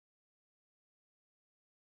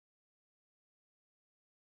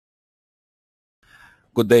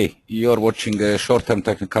Good day. You're watching a short-term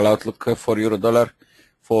technical outlook for euro-dollar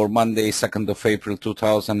for Monday, 2nd of April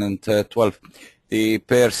 2012. The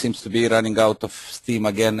pair seems to be running out of steam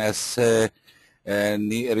again as the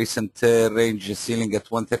recent range ceiling at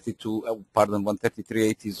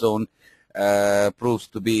 133.80 zone proves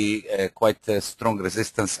to be quite a strong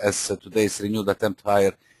resistance as today's renewed attempt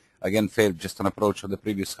higher again failed just an approach of the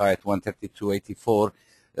previous high at 132.84.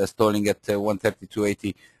 Stalling at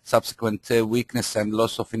 132.80. Subsequent weakness and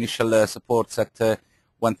loss of initial supports at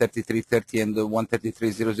 133.30 and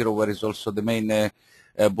 133.00, where is also the main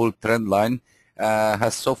bull trend line,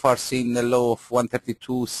 has so far seen a low of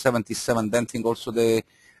 132.77, denting also the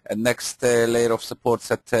next layer of supports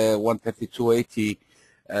at 132.80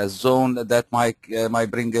 zone. That might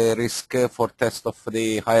bring a risk for test of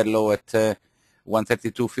the higher low at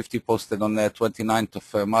 132.50 posted on 29th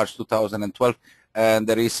of March 2012. And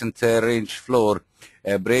the recent range floor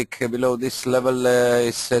break below this level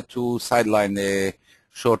is to sideline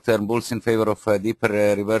short-term bulls in favor of a deeper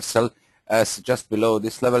reversal, as just below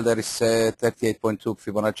this level there is 38.2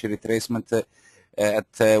 Fibonacci retracement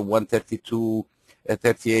at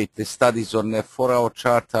 132.38. The studies on a 4-hour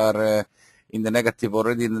chart are in the negative,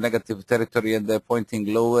 already in the negative territory, and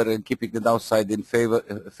pointing lower and keeping the downside in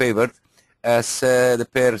favored, as the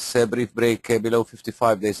pair's brief break below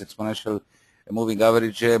 55 days exponential moving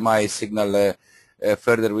average might signal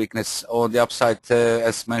further weakness. On the upside,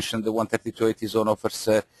 as mentioned, the 132.80 zone offers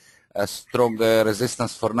a strong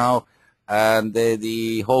resistance for now, and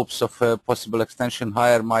the hopes of possible extension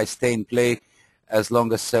higher might stay in play as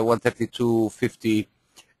long as 132.50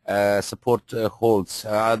 support holds.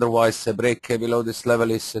 Otherwise, a break below this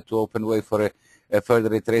level is to open way for a further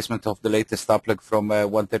retracement of the latest upleg from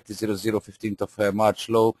 130.00 15th of March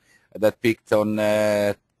low that peaked on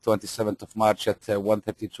 27th of March at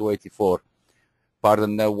 132.84.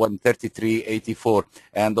 Pardon, 133.84,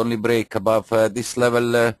 and only break above this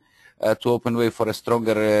level to open way for a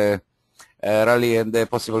stronger rally and a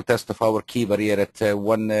possible test of our key barrier at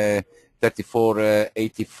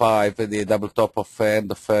 134.85, the double top of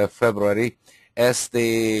end of February, as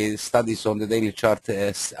the studies on the daily chart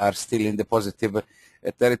are still in the positive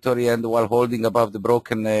territory, and while holding above the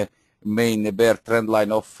broken main bear trend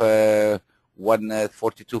line of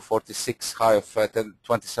 142.46 high of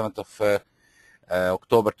 27th of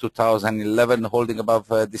October 2011, holding above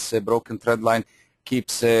this broken trend line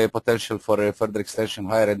keeps potential for a further extension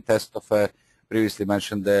higher and test of previously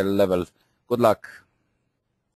mentioned level. Good luck.